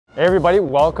Hey everybody,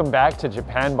 welcome back to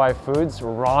Japan by Food's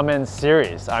ramen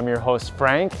series. I'm your host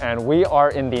Frank and we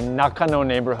are in the Nakano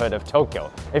neighborhood of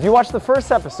Tokyo. If you watched the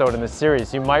first episode in the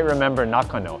series, you might remember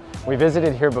Nakano. We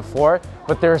visited here before,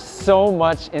 but there's so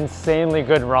much insanely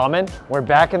good ramen. We're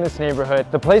back in this neighborhood.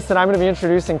 The place that I'm going to be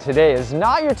introducing today is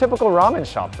not your typical ramen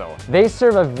shop though. They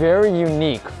serve a very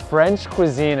unique French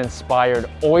cuisine inspired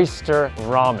oyster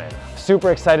ramen.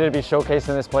 Super excited to be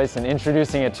showcasing this place and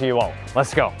introducing it to you all.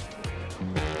 Let's go.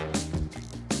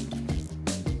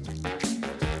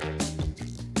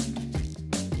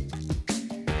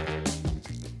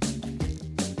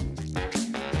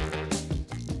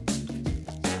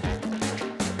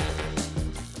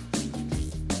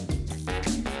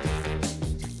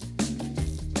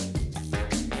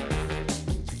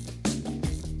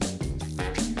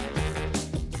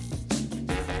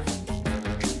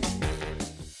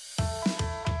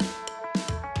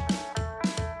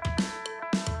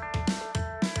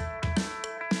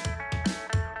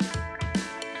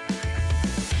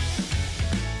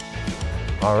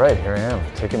 All right, here I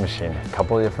am, ticket machine. A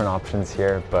couple of different options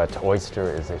here, but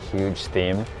oyster is a huge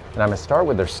theme. And I'm gonna start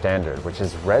with their standard, which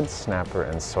is red snapper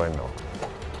and soy milk.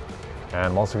 And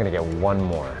I'm also gonna get one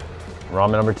more.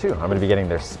 Ramen number 2, I'm gonna be getting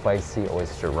their spicy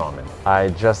oyster ramen. I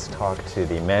just talked to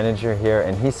the manager here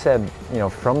and he said, you know,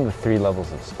 from the 3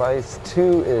 levels of spice,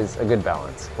 2 is a good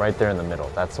balance, right there in the middle.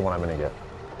 That's the one I'm gonna get.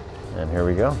 And here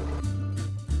we go.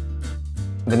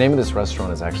 The name of this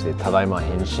restaurant is actually Tadaima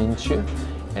Henshin-chū.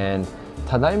 And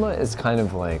Tadaima is kind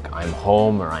of like I'm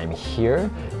home or I'm here,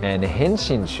 and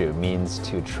Henshin-chū means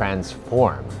to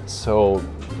transform. So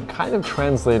kind of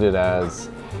translated as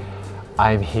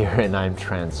I'm here and I'm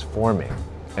transforming.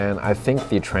 And I think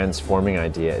the transforming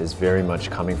idea is very much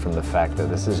coming from the fact that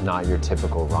this is not your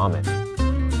typical ramen.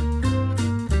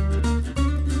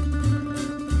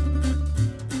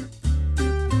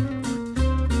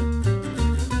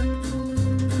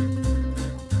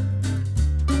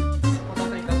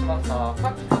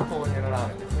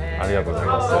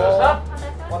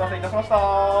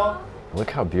 Look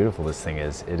how beautiful this thing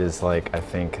is. It is like, I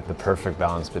think, the perfect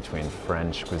balance between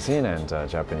French cuisine and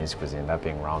Japanese cuisine, that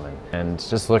being ramen. And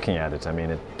just looking at it, I mean,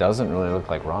 it doesn't really look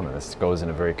like ramen. This goes in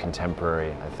a very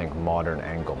contemporary, I think, modern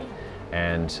angle.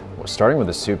 And starting with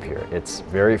the soup here, it's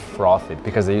very frothy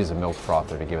because they use a milk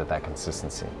frother to give it that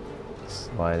consistency.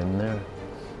 Slide in there.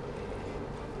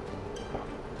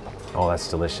 Oh, that's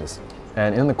delicious.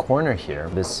 And in the corner here,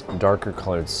 this darker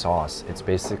colored sauce, it's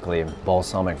basically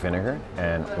balsamic vinegar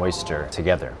and oyster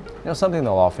together. You know, something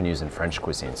they'll often use in French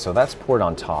cuisine. So that's poured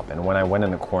on top. And when I went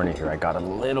in the corner here, I got a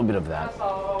little bit of that.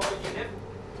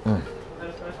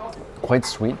 Quite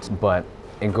sweet, but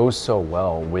it goes so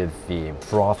well with the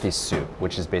frothy soup,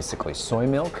 which is basically soy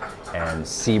milk and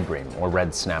sea bream, or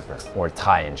red snapper, or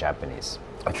Thai in Japanese.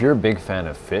 If you're a big fan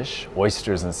of fish,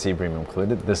 oysters and sea bream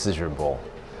included, this is your bowl.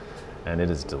 And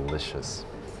it is delicious.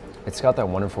 It's got that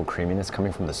wonderful creaminess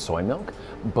coming from the soy milk,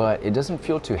 but it doesn't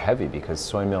feel too heavy because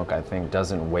soy milk, I think,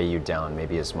 doesn't weigh you down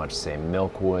maybe as much, say,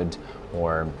 milk would,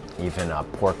 or even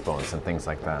pork bones and things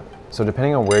like that. So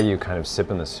depending on where you kind of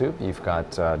sip in the soup, you've got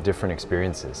different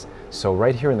experiences. So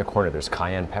right here in the corner, there's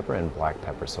cayenne pepper and black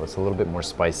pepper, so it's a little bit more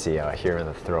spicy here in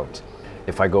the throat.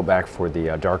 If I go back for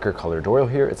the darker colored oil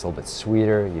here, it's a little bit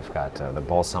sweeter. You've got the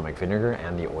balsamic vinegar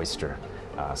and the oyster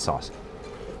sauce.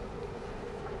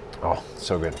 Oh,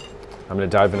 so good. I'm gonna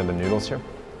dive into the noodles here.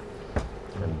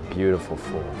 And beautiful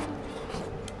full.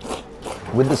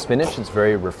 With the spinach, it's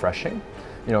very refreshing.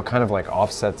 You know, kind of like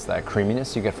offsets that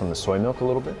creaminess you get from the soy milk a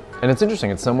little bit. And it's interesting,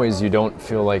 in some ways you don't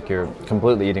feel like you're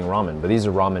completely eating ramen, but these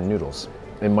are ramen noodles.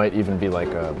 It might even be like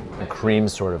a cream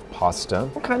sort of pasta.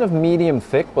 Kind of medium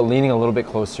thick, but leaning a little bit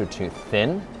closer to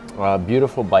thin.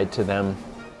 Beautiful bite to them.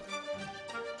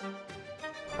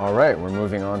 All right, we're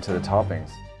moving on to the toppings.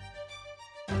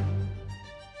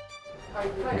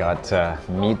 Got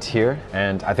meat here,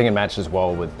 and I think it matches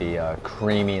well with the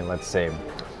creamy, let's say,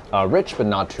 rich but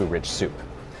not too rich soup.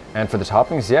 And for the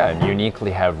toppings, yeah, you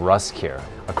uniquely have rusk here,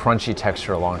 a crunchy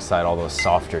texture alongside all those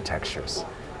softer textures.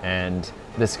 And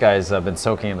this guy's been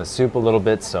soaking in the soup a little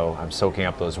bit, so I'm soaking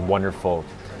up those wonderful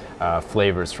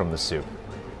flavors from the soup.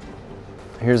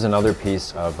 Here's another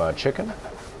piece of chicken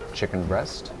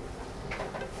breast.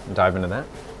 Dive into that.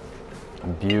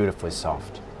 Beautifully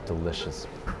soft, delicious.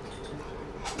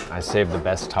 I saved the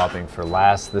best topping for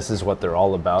last. This is what they're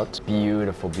all about.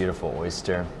 Beautiful, beautiful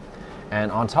oyster.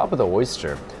 And on top of the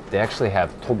oyster, they actually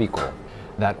have tobiko.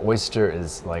 That oyster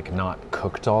is like not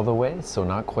cooked all the way, so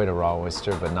not quite a raw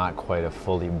oyster, but not quite a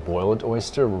fully boiled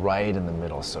oyster, right in the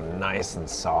middle, so nice and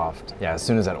soft. Yeah, as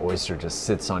soon as that oyster just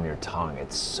sits on your tongue,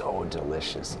 it's so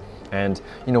delicious. And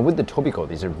you know, with the tobiko,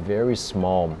 these are very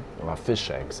small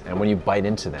fish eggs, and when you bite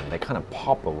into them, they kind of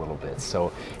pop a little bit,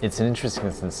 so it's an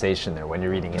interesting sensation there when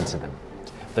you're eating into them.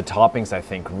 The toppings, I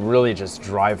think, really just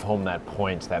drive home that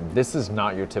point that this is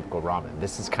not your typical ramen.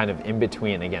 This is kind of in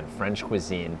between, again, French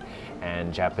cuisine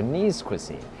and Japanese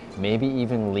cuisine. Maybe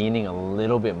even leaning a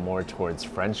little bit more towards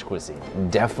French cuisine.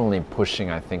 Definitely pushing,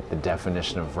 I think, the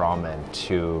definition of ramen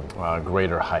to a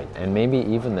greater height. And maybe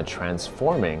even the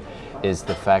transforming is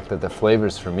the fact that the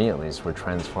flavors, for me at least, were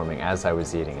transforming as I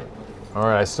was eating it. All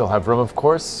right, I still have room, of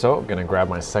course, so I'm gonna grab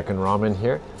my second ramen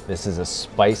here. This is a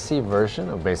spicy version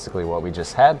of basically what we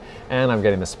just had, and I'm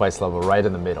getting the spice level right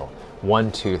in the middle.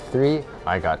 1, 2, 3,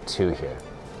 I got 2 here.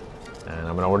 And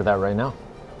I'm gonna order that right now.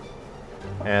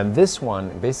 And this one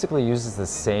basically uses the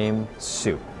same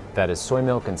soup, that is soy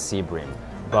milk and sea bream.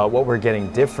 But what we're getting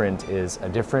different is a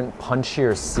different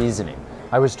punchier seasoning.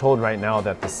 I was told right now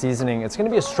that the seasoning, it's gonna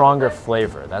be a stronger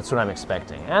flavor. That's what I'm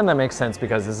expecting. And that makes sense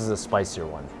because this is a spicier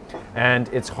one. And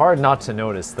it's hard not to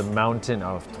notice the mountain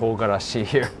of togarashi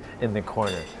here in the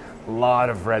corner. A lot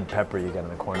of red pepper you get in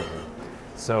the corner here.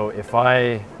 So if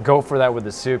I go for that with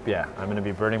the soup, yeah, I'm gonna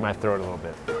be burning my throat a little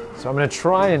bit. So I'm gonna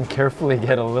try and carefully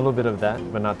get a little bit of that,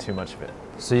 but not too much of it.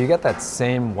 So you get that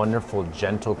same wonderful,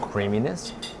 gentle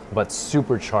creaminess, but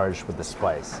supercharged with the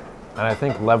spice. And I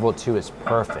think level 2 is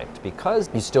perfect because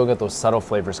you still get those subtle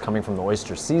flavors coming from the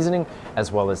oyster seasoning,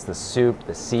 as well as the soup,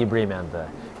 the sea bream, and the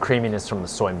creaminess from the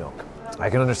soy milk. I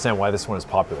can understand why this one is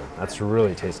popular. That's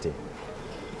really tasty.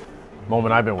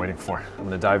 Moment I've been waiting for. I'm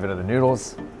gonna dive into the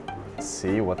noodles,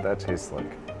 see what that tastes like.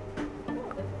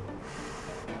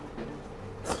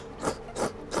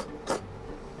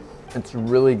 It's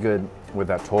really good with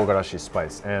that togarashi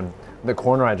spice. And the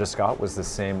corner I just got was the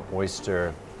same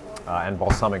oyster and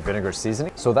balsamic vinegar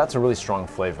seasoning. So that's a really strong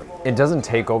flavor. It doesn't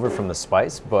take over from the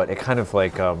spice, but it kind of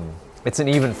like, it's an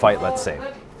even fight, let's say.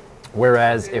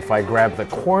 Whereas if I grab the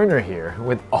corner here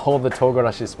with all the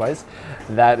togarashi spice,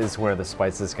 that is where the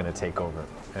spice is gonna take over.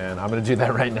 And I'm gonna do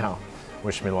that right now.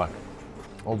 Wish me luck.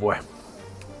 Oh boy,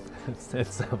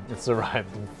 it's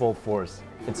arrived in full force.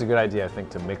 It's a good idea, I think,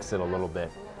 to mix it a little bit.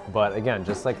 But again,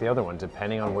 just like the other one,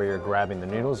 depending on where you're grabbing the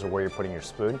noodles or where you're putting your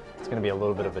spoon, it's gonna be a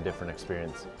little bit of a different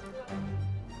experience.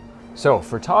 So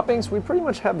for toppings, we pretty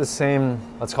much have the same,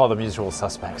 let's call them usual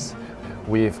suspects.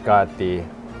 We've got the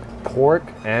pork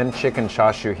and chicken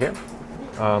chashu here.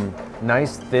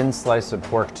 Nice thin slice of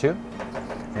pork too.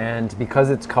 And because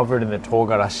it's covered in the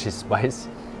togarashi spice,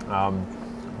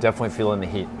 definitely feeling the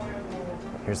heat.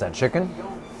 Here's that chicken,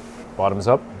 bottoms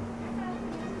up.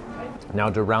 Now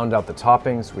to round out the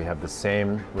toppings, we have the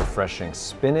same refreshing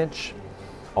spinach,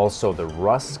 also the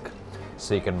rusk,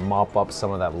 so you can mop up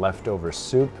some of that leftover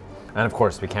soup. And of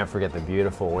course, we can't forget the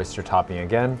beautiful oyster topping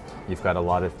again. You've got a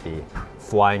lot of the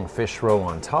flying fish roe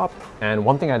on top. And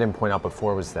one thing I didn't point out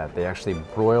before was that they actually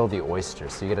broil the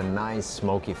oysters, so you get a nice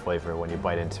smoky flavor when you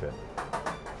bite into it.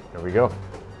 There we go.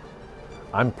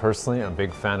 I'm personally a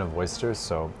big fan of oysters,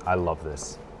 so I love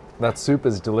this. That soup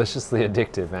is deliciously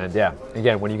addictive, and yeah,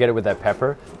 again, when you get it with that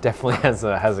pepper, definitely has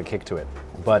a kick to it.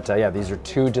 But yeah, these are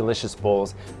 2 delicious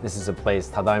bowls. This is a place,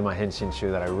 Tadaima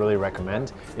Henshin-chū, that I really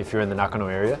recommend. If you're in the Nakano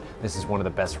area, this is one of the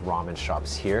best ramen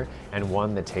shops here, and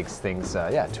one that takes things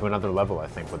yeah, to another level, I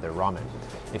think, with their ramen.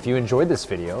 If you enjoyed this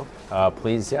video,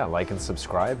 please, yeah, like and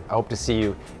subscribe. I hope to see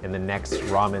you in the next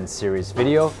ramen series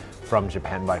video from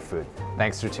Japan by Food.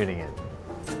 Thanks for tuning in.